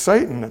 It's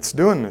Satan that's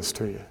doing this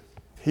to you.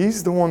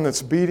 He's the one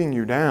that's beating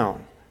you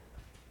down.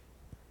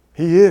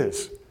 He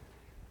is.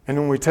 And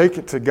then we take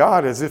it to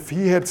God as if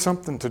he had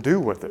something to do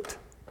with it.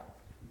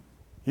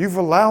 You've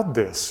allowed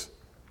this.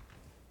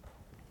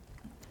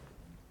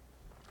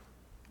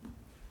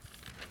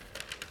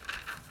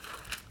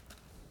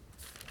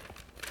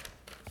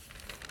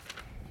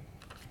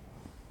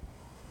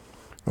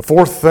 The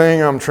fourth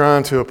thing I'm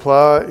trying to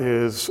apply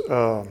is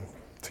to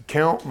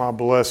count my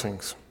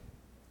blessings.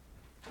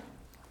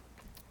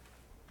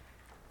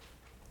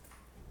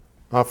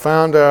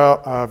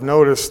 I've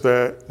noticed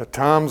that the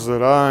times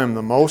that I am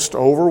the most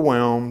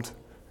overwhelmed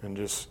and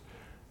just,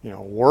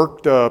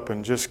 worked up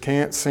and just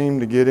can't seem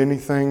to get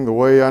anything the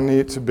way I need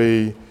it to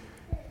be,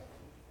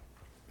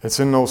 it's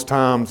in those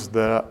times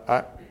that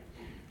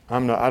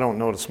I don't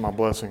notice my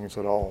blessings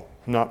at all.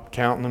 I'm not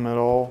counting them at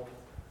all.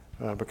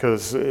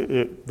 Because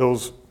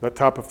that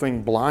type of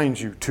thing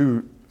blinds you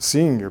to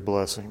seeing your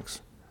blessings.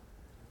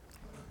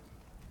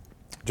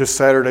 Just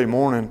Saturday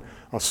morning,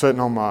 I was sitting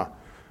on my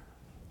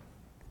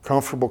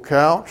comfortable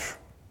couch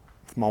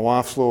with my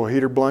wife's little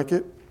heater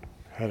blanket,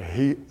 had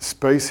a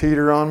space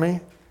heater on me.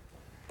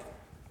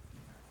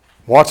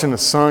 Watching the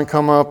sun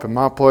come up in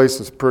my place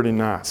was pretty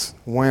nice.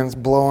 Wind's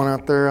blowing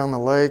out there on the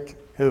lake.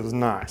 It was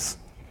nice.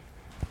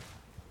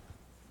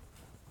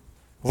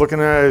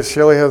 Looking at it,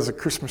 Shelly has a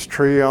Christmas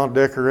tree all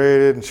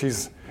decorated, and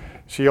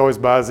she always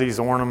buys these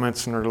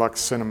ornaments, and they're like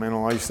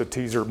sentimental. I used to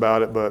tease her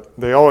about it, but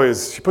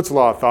she puts a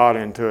lot of thought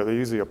into it. They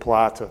usually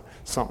apply to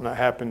something that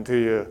happened to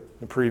you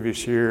the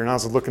previous year. And I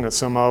was looking at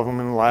some of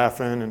them and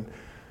laughing and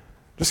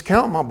just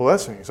counting my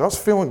blessings. I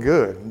was feeling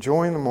good,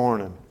 enjoying the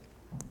morning,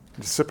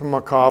 just sipping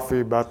my coffee,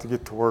 about to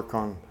get to work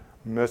on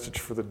a message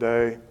for the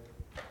day.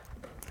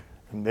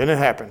 And then it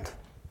happened.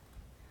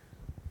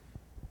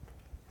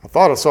 I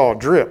thought I saw a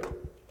drip.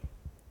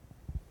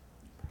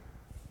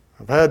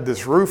 I've had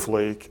this roof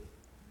leak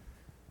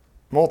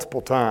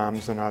multiple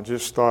times, and I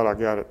just thought I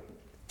got it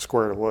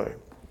squared away.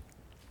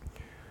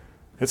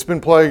 It's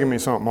been plaguing me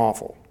something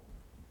awful,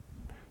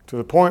 to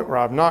the point where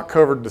I've not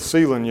covered the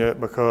ceiling yet,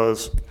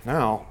 because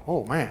now,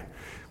 oh man,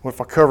 what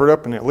if I cover it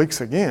up and it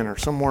leaks again or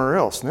somewhere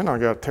else? And then I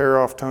got to tear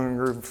off tone and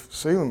groove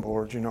ceiling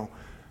boards, and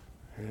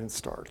it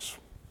starts.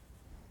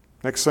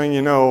 Next thing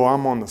you know,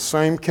 I'm on the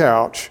same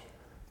couch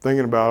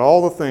thinking about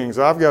all the things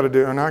I've got to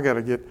do, and I got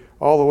to get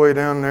all the way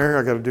down there.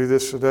 I got to do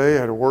this today.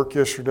 I had to work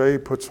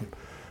yesterday,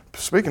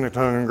 speaking of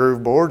tongue and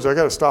groove boards, I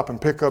got to stop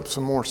and pick up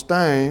some more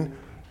stain.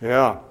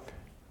 Yeah.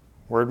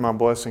 Where'd my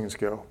blessings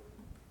go?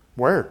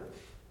 Where'd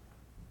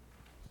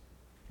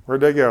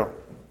they go?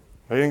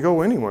 They didn't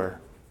go anywhere.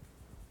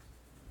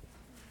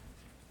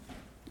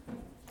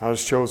 I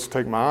just chose to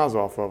take my eyes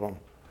off of them.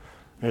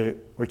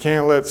 We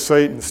can't let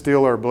Satan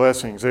steal our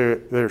blessings.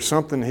 There's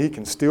something he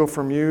can steal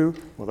from you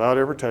without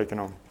ever taking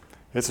them.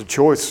 It's a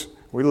choice.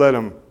 We let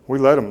him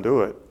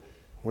do it.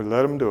 We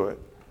let him do it.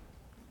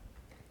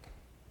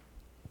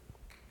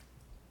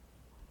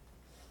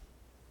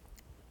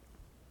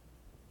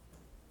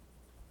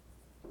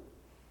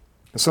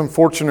 It's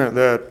unfortunate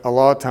that a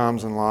lot of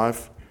times in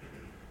life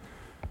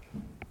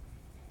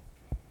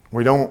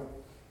we don't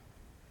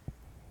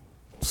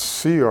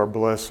see our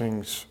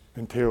blessings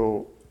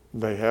until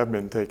they have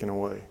been taken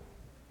away.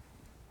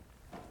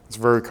 It's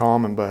very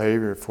common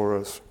behavior for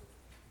us.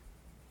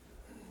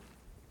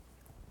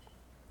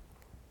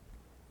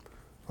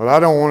 What I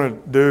don't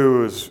want to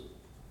do is,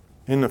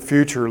 in the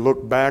future,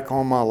 look back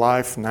on my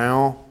life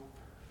now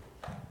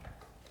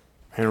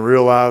and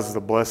realize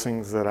the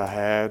blessings that I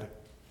had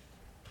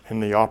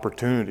and the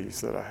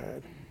opportunities that I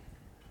had.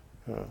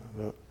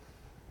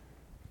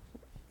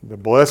 The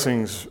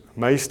blessings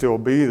may still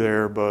be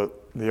there,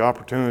 but the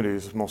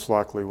opportunities most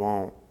likely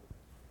won't.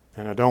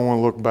 And I don't want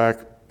to look back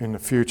in the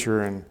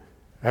future and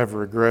have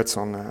regrets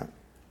on that.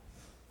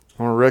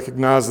 I want to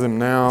recognize them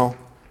now,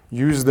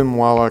 use them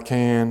while I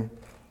can,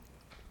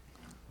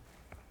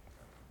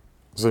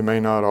 because they may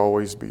not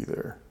always be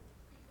there.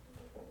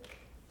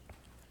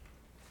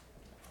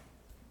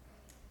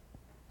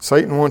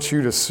 Satan wants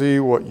you to see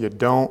what you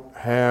don't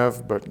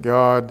have, but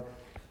God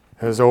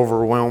has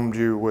overwhelmed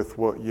you with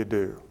what you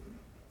do.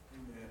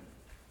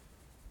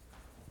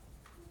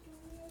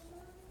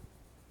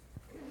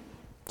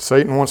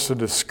 Satan wants to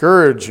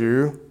discourage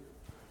you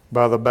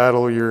by the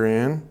battle you're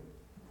in.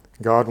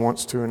 God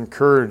wants to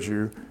encourage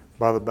you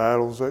by the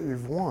battles that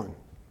you've won.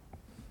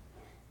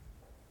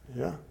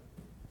 Yeah.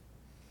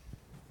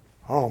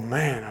 Oh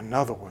man,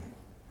 another one.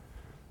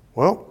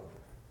 Well,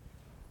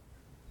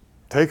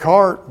 take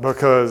heart,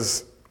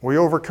 because we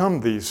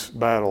overcome these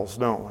battles,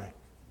 don't we?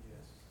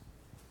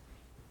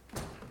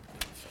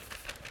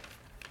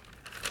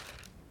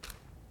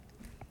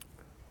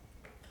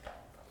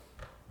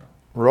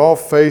 We're all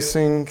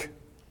facing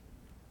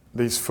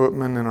these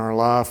footmen in our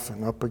life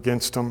and up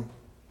against them.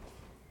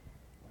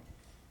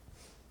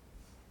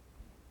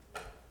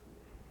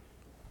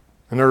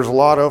 And there's a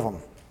lot of them.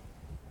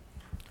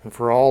 And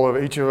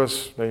for each of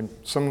us,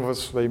 some of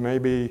us, they may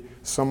be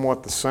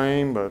somewhat the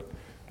same, but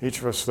each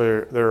of us,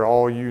 they're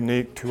all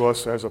unique to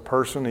us as a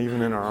person,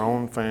 even in our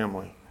own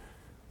family.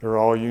 They're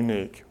all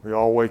unique. We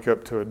all wake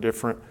up to a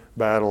different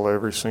battle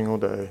every single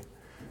day.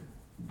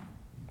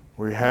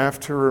 We have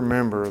to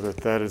remember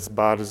that is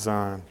by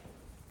design.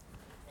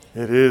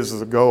 It is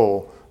the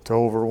goal to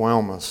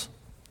overwhelm us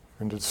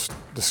and to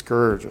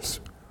discourage us.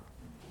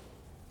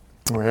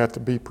 We have to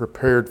be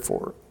prepared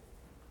for it.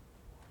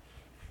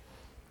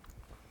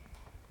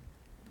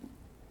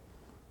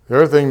 The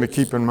other thing to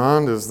keep in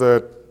mind is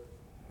that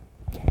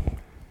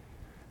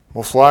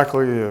most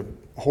likely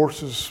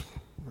horses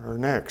are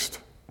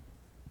next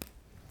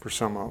for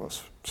some of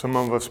us. Some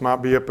of us might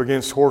be up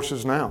against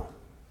horses now.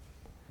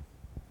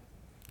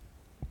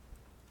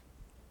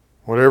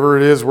 Whatever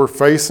it is we're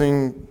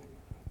facing,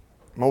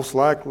 most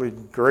likely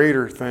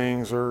greater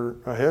things are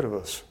ahead of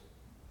us.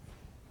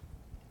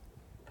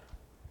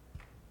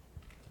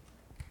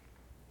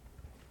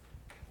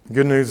 The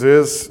good news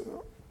is,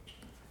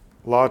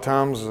 a lot of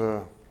times,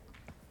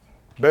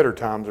 better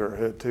times are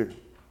ahead too.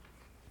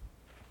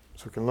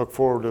 So we can look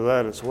forward to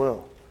that as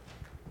well.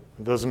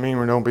 It doesn't mean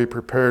we don't be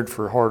prepared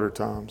for harder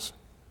times.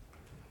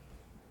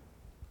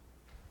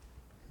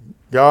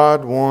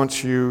 God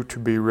wants you to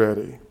be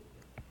ready.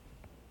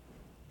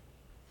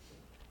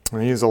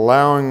 And He's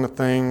allowing the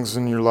things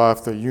in your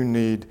life that you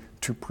need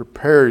to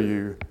prepare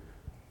you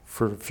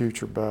for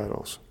future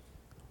battles.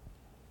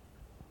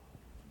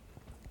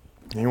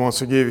 He wants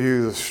to give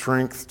you the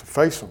strength to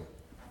face them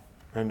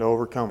and to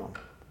overcome them.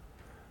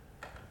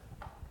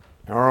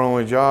 Our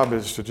only job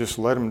is to just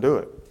let Him do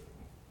it.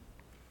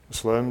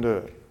 Just let Him do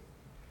it.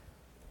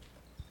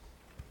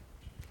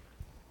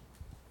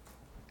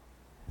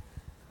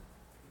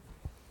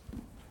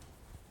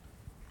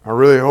 I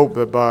really hope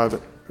that by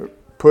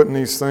putting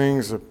these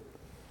things,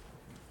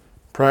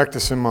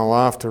 practice in my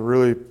life to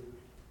really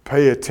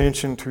pay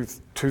attention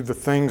to the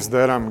things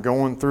that I'm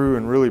going through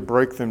and really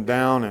break them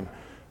down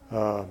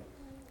and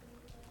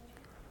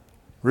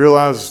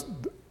realize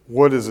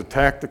what is a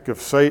tactic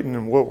of Satan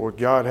and what would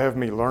God have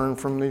me learn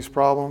from these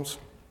problems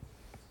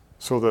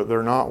so that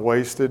they're not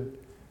wasted,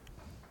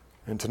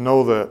 and to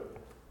know that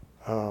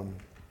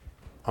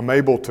I'm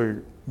able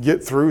to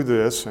get through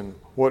this and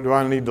what do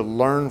I need to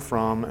learn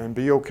from, and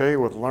be okay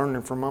with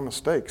learning from my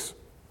mistakes.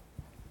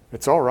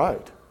 It's all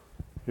right.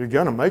 You're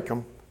going to make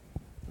them.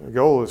 The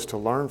goal is to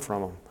learn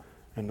from them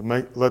and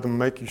to let them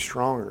make you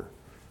stronger.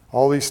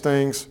 All these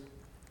things,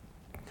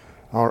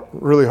 I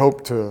really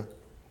hope to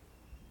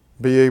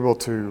be able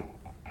to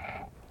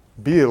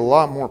be a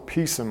lot more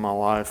peace in my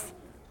life,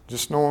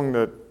 just knowing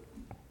that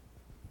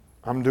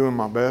I'm doing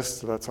my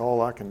best. That's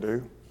all I can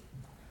do.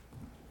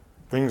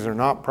 Things are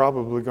not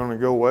probably going to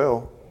go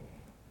well.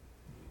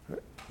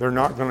 They're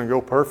not going to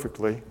go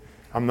perfectly.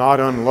 I'm not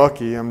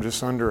unlucky. I'm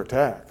just under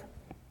attack.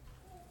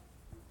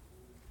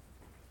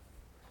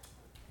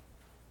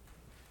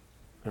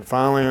 And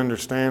finally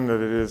understand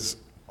that it is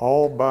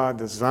all by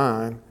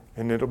design,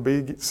 and it'll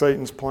be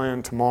Satan's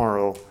plan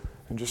tomorrow,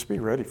 and just be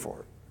ready for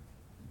it.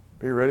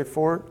 Be ready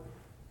for it,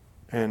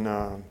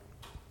 and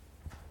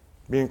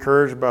be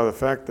encouraged by the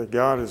fact that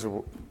God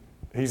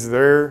He's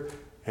there,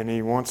 and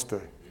He wants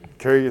to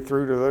carry you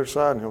through to the other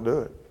side, and He'll do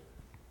it.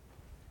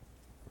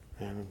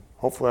 And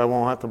hopefully I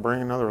won't have to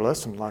bring another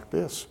lesson like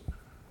this,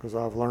 because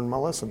I've learned my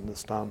lesson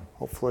this time.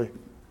 Hopefully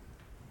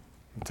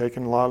I'm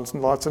taking lots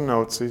and lots of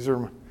notes. These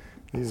are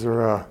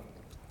going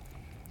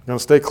to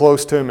stay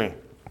close to me,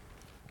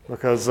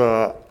 because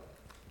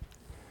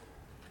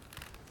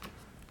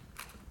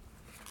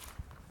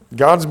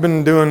God's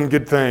been doing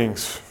good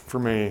things for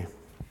me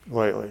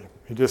lately.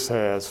 He just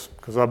has,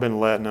 because I've been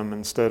letting Him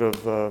instead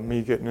of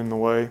me getting in the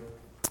way.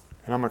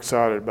 And I'm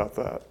excited about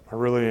that. I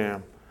really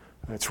am.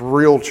 It's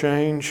real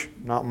change,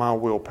 not my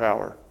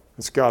willpower.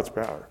 It's God's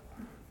power.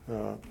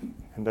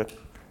 And that's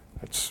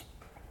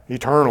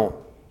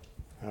eternal.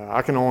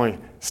 I can only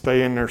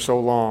stay in there so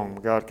long.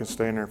 God can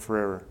stay in there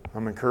forever.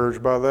 I'm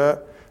encouraged by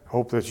that. I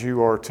hope that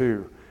you are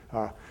too.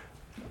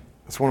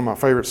 It's one of my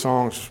favorite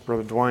songs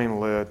Brother Dwayne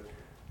led.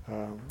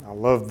 I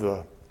love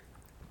the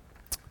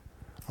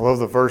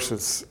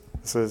verses.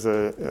 It says,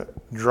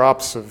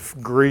 drops of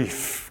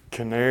grief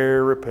can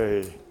ne'er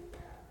repay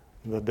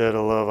the debt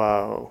of love I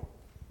owe.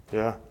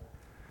 Yeah.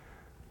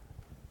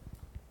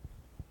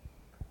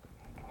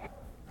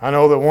 I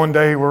know that one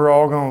day we're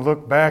all going to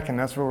look back, and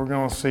that's what we're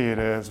going to see it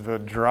as, the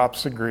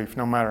drops of grief,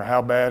 no matter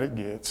how bad it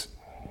gets.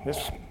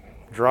 Just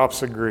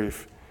drops of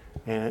grief.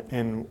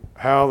 And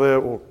how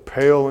that will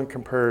pale in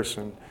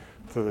comparison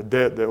to the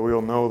debt that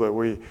we'll know that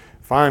we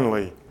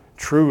finally,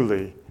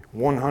 truly,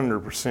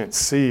 100%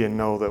 see and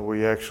know that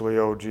we actually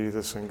owe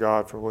Jesus and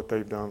God for what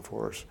they've done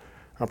for us.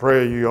 I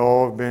pray you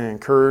all have been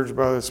encouraged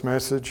by this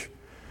message.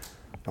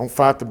 Don't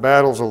fight the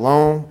battles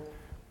alone.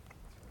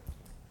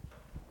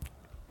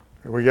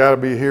 We got to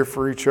be here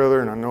for each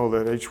other, and I know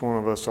that each one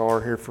of us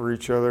are here for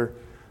each other.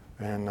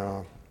 And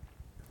the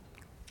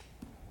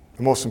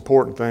most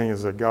important thing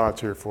is that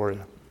God's here for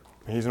you.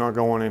 He's not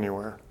going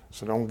anywhere.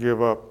 So don't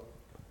give up.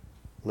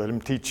 Let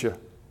Him teach you.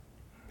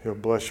 He'll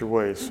bless your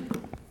ways.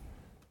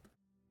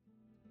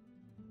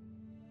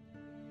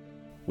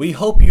 We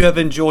hope you have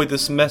enjoyed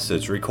this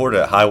message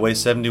recorded at Highway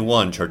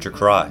 71 Church of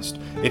Christ.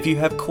 If you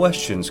have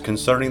questions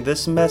concerning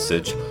this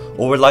message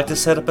or would like to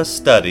set up a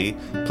study,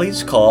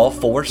 please call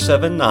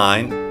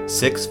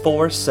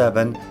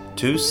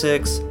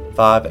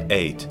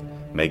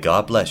 479-647-2658. May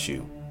God bless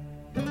you.